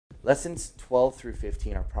Lessons 12 through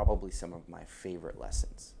 15 are probably some of my favorite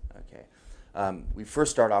lessons. Okay, we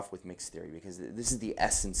first start off with mix theory because this is the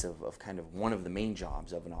essence of kind of one of the main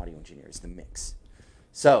jobs of an audio engineer is the mix.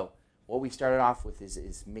 So what we started off with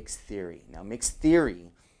is mix theory. Now mix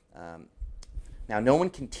theory, now no one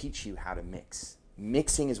can teach you how to mix.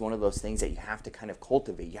 Mixing is one of those things that you have to kind of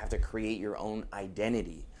cultivate. You have to create your own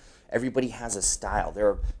identity. Everybody has a style. There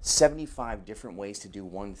are 75 different ways to do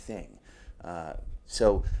one thing.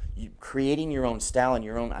 So creating your own style and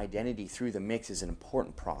your own identity through the mix is an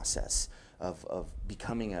important process of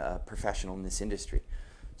becoming a professional in this industry.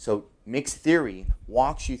 So mix theory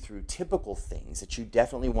walks you through typical things that you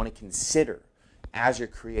definitely want to consider as you're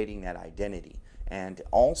creating that identity. And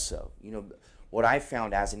also, you know, what I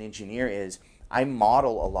found as an engineer is I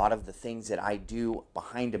model a lot of the things that I do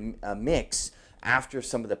behind a mix after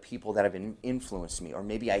some of the people that have influenced me, or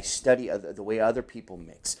maybe I study the way other people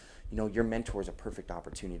mix. You know, your mentor is a perfect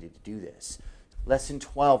opportunity to do this. Lesson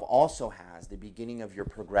 12 also has the beginning of your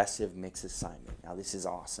progressive mix assignment. Now this is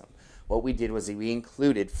awesome. What we did was we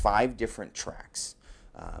included 5 different tracks.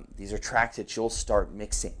 These are tracks that you'll start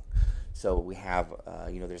mixing. So we have,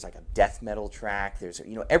 you know, there's like a death metal track. There's,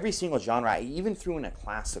 you know, every single genre. I even threw in a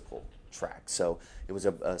classical track. So it was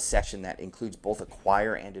a session that includes both a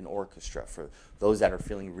choir and an orchestra for those that are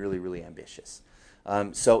feeling really, really ambitious.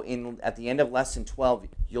 So at the end of lesson 12,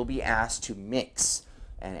 you'll be asked to mix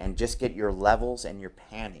and just get your levels and your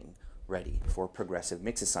panning ready for progressive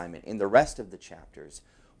mix assignment. In the rest of the chapters,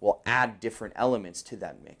 we'll add different elements to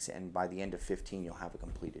that mix, and by the end of 15, you'll have a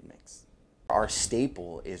completed mix. Our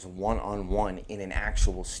staple is one-on-one in an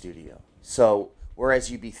actual studio. So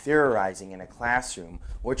whereas you'd be theorizing in a classroom,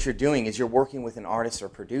 what you're doing is you're working with an artist or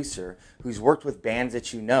producer who's worked with bands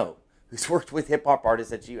that you know, who's worked with hip-hop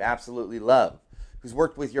artists that you absolutely love, who's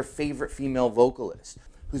worked with your favorite female vocalist,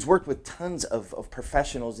 who's worked with tons of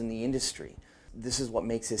professionals in the industry. This is what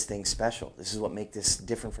makes this thing special. This is what makes this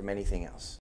different from anything else.